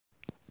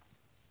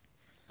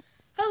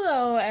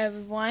Hello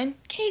everyone,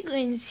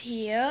 Caitlin's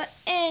here,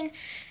 and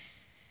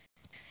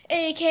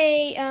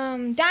aka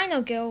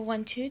Dino Girl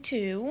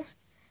 122.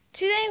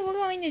 Today we're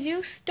going to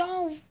do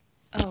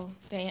Oh,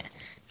 dang it.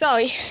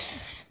 Sorry.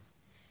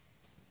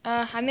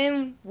 I'm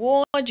in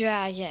War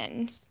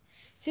Dragons.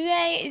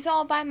 Today is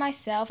all by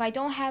myself. I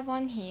don't have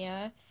one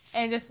here,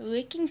 and this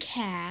licking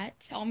cat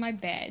on my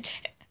bed.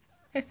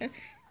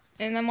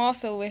 And I'm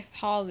also with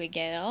Holly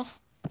Girl.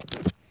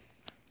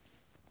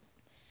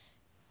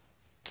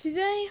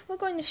 Today we're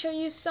going to show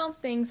you some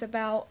things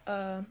about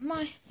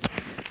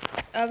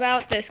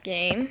this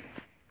game.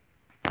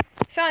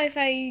 Sorry if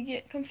I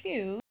get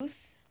confused.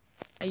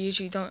 I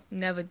usually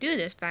never do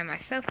this by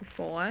myself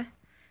before.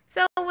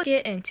 So we'll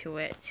get into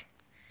it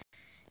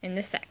in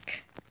a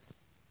sec.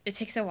 It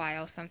takes a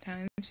while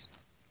sometimes.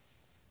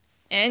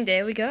 And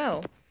there we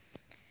go.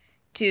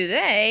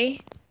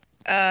 Today,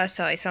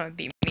 sorry, someone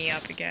beat me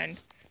up again.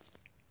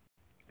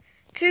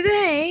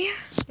 Today,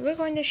 we're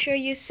going to show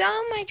you some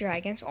of my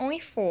dragons, only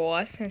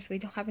 4 since we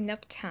don't have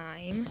enough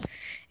time.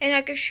 And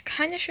I could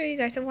kind of show you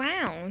guys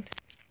around.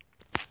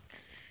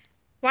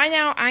 Right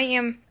now, I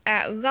am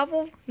at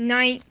level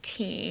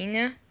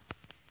 19.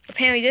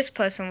 Apparently, this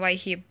person right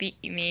here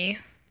beat me.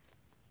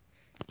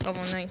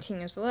 Level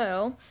 19 as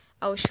well.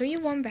 I will show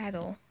you one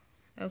battle,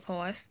 of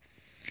course.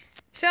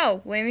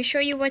 So, let me show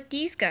you what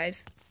these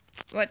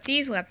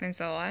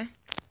weapons are.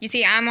 You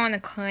see, I'm on a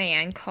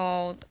clan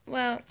called,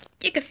 well,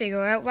 you can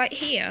figure out right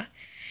here.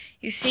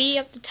 You see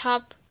up the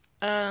top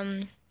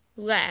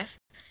left,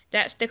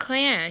 that's the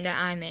clan that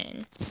I'm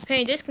in.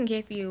 Okay, this can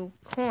give you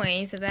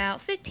coins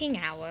about 15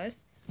 hours.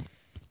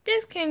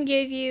 This can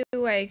give you,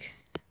 like,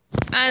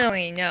 I don't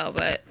really know,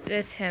 but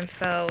this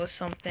info or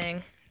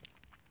something.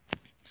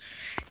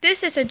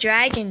 This is a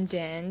dragon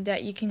den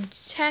that you can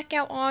check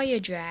out all your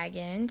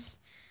dragons.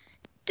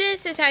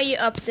 This is how you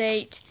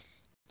update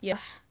your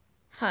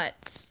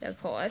huts,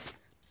 of course.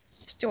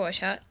 Storage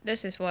hut.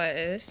 This is what it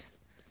is.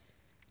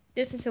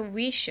 This is a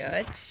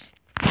Wii-shirts.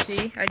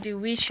 See, I do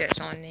Wii-shirts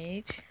on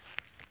these.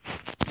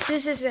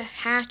 This is a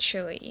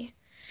hatchery.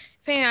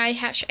 I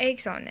hatch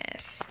eggs on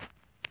this.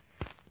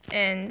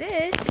 And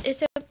this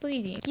is a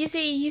breeding. You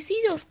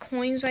see those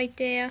coins right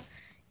there?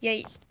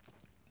 Yeah.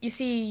 You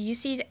see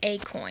the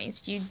egg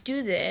coins. You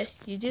do this.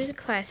 You do the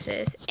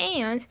classes,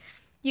 and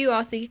you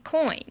also get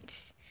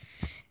coins.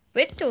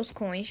 With those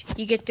coins,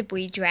 you get to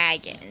breed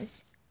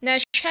dragons. Now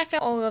check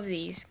out all of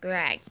these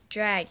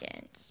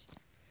dragons.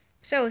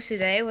 So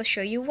today we'll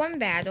show you one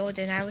battle,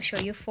 then I will show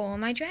you 4 of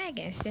my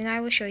dragons, then I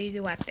will show you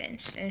the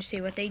weapons and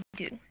see what they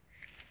do.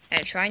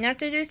 And try not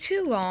to do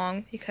too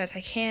long because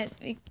I can't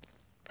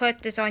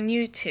put this on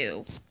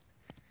YouTube.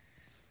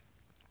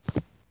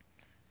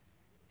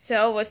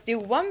 So let's do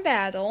one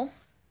battle.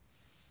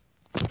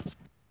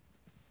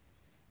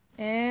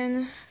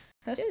 And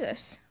let's do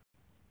this.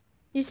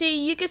 You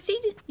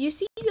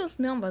see those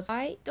numbers,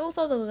 right? Those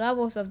are the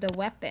levels of the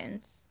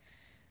weapons.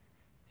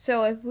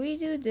 So if we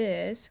do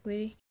this,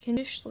 we can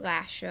do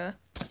slasher.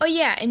 Oh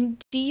yeah,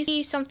 and do you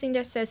see something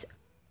that says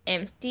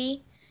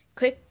empty?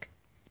 Click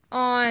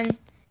on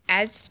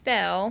add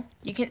spell.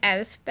 You can add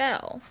a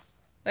spell.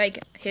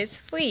 Like his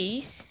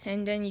fleece,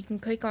 and then you can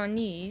click on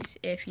these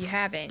if you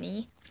have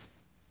any.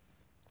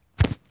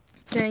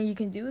 Then you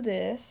can do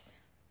this.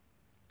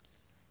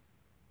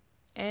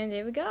 And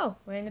there we go.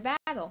 We're in the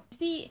battle.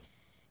 See,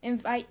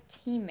 invite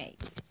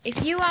teammates.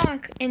 If you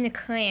are in the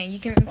clan, you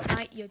can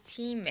invite your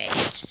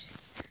teammates.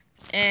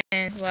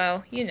 And,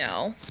 well, you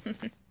know.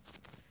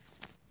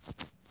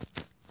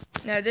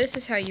 Now, this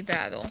is how you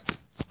battle.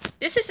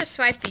 This is a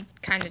swipey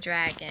kind of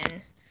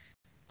dragon.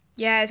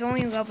 Yeah, it's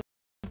only level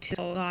 2,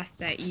 so lost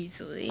that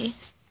easily.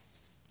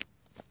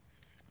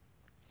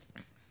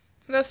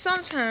 But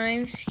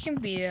sometimes you can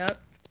beat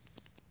up.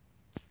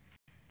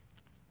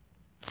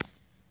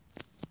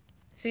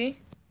 See?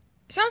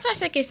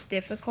 Sometimes it gets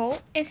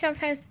difficult, and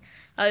sometimes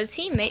other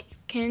teammates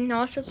can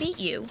also beat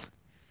you.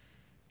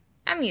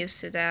 I'm used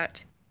to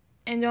that.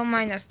 And don't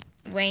mind us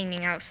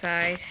raining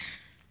outside.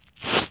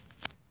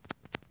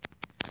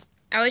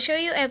 I will show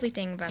you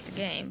everything about the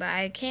game, but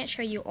I can't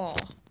show you all.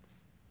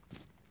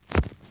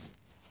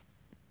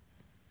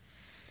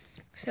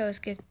 So let's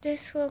get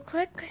this real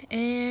quick,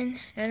 and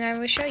then I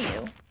will show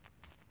you.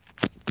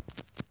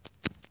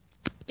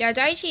 Yeah,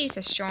 Daichi is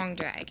a strong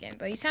dragon,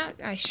 but he's not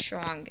my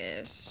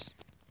strongest.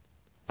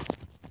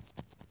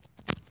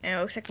 And it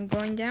looks like I'm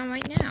going down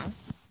right now.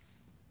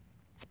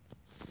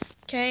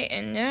 Okay,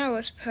 and now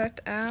let's put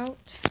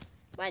out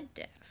Red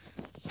Death.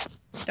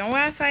 Don't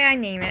ask why I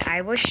name it.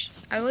 I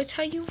will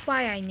tell you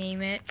why I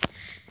name it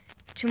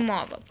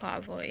tomorrow,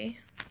 probably.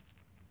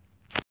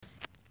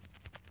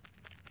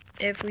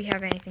 If we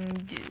have anything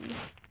to do.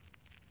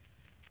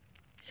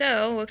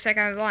 So, looks like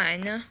I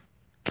won.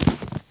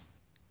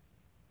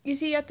 You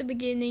see at the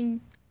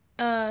beginning,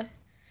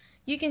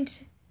 you can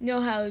know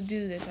how to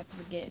do this at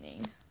the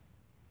beginning.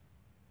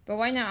 But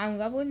right now I'm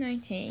level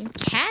 19.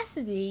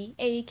 Cassidy,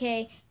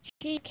 aka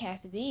She's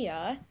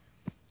Cassidea,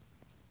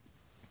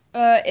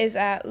 is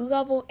at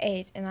level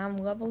 8, and I'm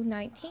level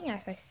 19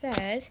 as I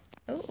said.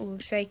 Oh,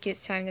 looks like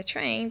it's time to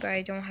train, but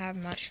I don't have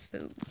much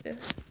food.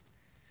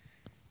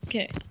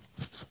 Okay.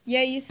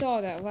 Yeah, you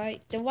saw that,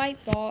 right? The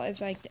white ball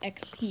is like the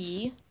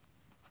XP.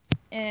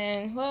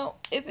 And, well,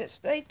 if it's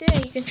right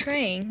there, you can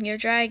train your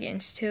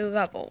dragons to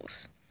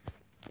levels.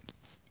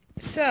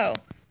 So,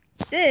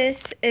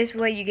 this is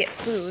where you get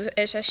food.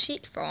 It's a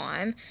sheep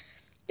farm.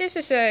 This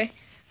is a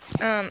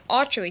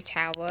archery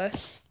tower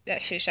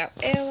that shoots out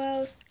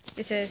arrows.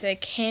 This is a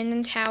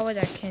cannon tower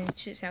that can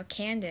shoot out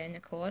cannon,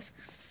 of course.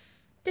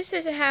 This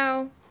is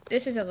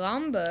a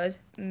lumber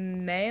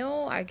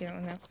mill. I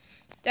don't know.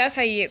 That's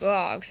how you get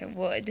logs and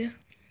wood.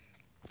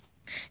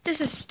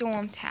 This is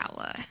storm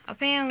tower.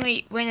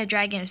 Apparently, when a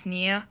dragon is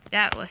near,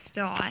 that will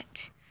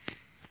start.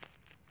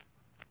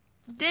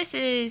 This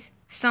is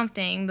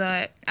something,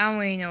 but I don't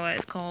really know what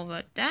it's called.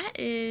 But that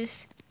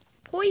is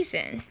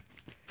poison.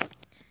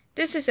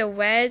 This is a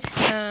red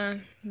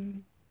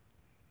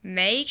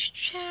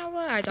mage tower.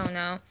 I don't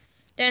know.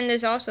 Then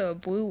there's also a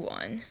blue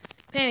one.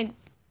 Apparently,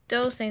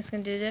 those things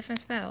can do different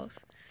spells.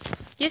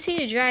 You see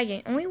the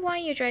dragon. Only one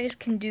of your dragons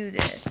can do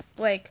this.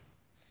 Like,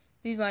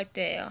 be right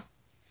there.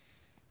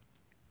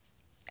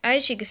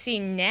 As you can see,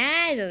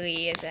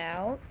 Natalie is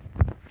out.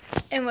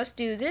 And let's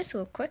do this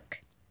real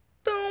quick.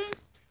 Boom.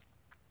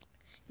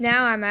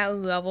 Now I'm at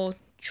level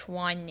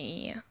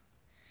 20.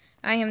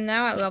 I am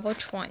now at level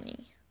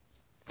 20.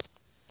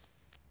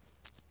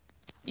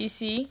 You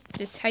see,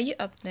 this is how you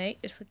update.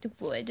 It's with the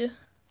wood.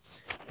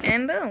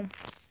 And boom.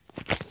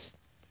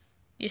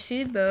 You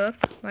see the book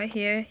right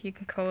here. You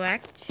can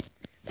collect.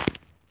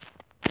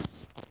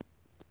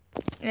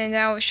 And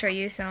I will show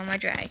you some of my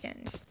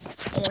dragons.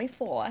 Only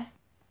 4.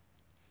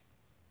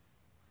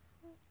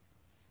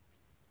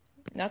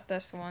 Not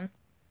this one.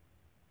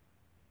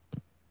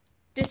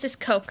 This is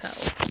Coco.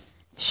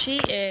 She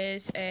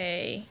is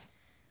a...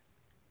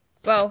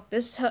 Well,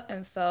 this is her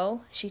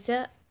info. She's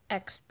an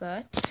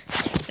expert.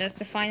 That's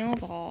the final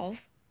evolve.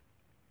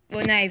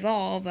 Well, not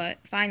evolve, but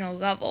final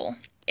level.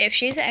 If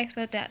she's an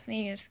expert, that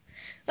means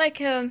like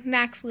her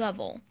max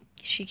level.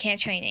 She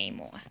can't train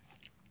anymore.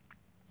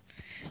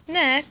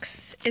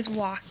 Next is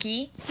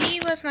Walkie. He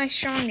was my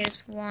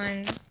strongest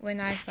one when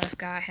I first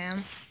got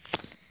him.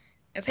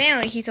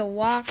 Apparently, he's a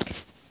walk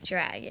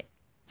dragon.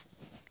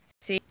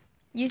 See?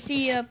 You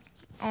see,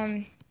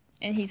 and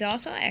he's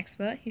also an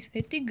expert. He's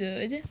pretty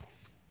good.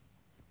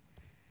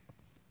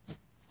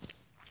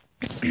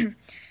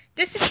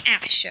 This is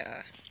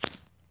Asher.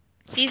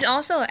 He's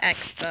also an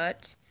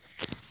expert.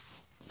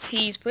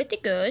 He's pretty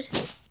good.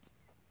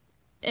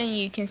 And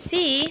you can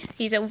see,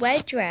 he's a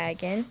red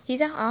dragon.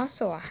 He's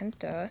also a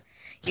hunter.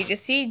 You can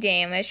see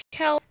damage,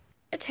 health,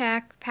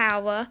 attack,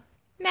 power,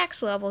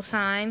 max level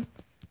sign.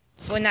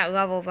 Well, not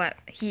level, but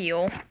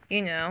heal,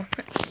 you know.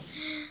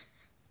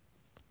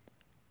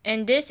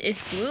 And this is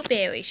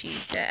Blueberry.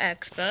 She's the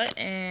expert,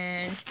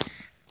 and,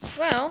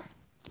 well,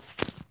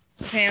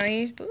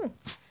 apparently he's blue.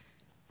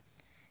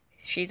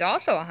 She's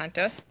also a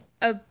hunter.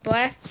 A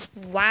black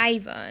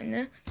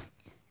wyvern.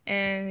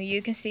 And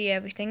you can see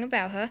everything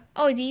about her.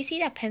 Oh, do you see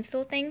that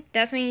pencil thing?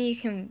 That's when you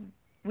can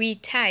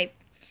retype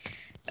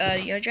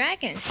your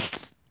dragons.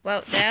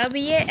 Well, that'll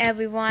be it,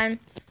 everyone.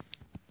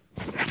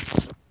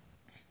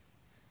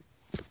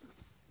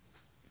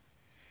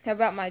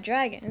 About my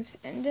dragons,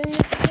 and then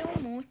there's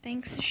still more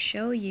things to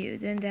show you.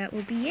 Then that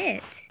will be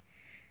it.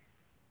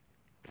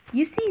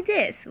 You see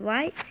this,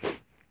 right?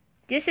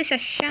 This is a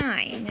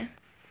shine.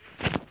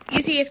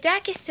 You see, if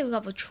that gets to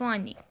level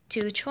 20,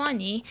 you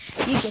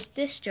get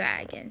this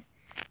dragon.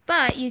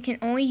 But you can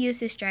only use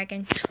this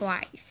dragon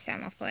twice,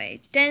 I'm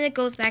afraid. Then it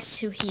goes back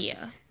to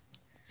here.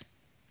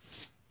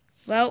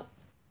 Well,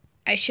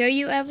 I show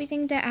you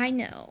everything that I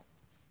know.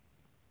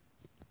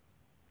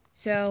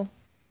 So,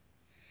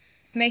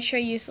 make sure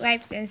you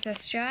like and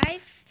subscribe,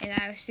 and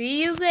I'll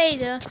see you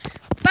later.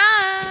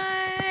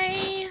 Bye!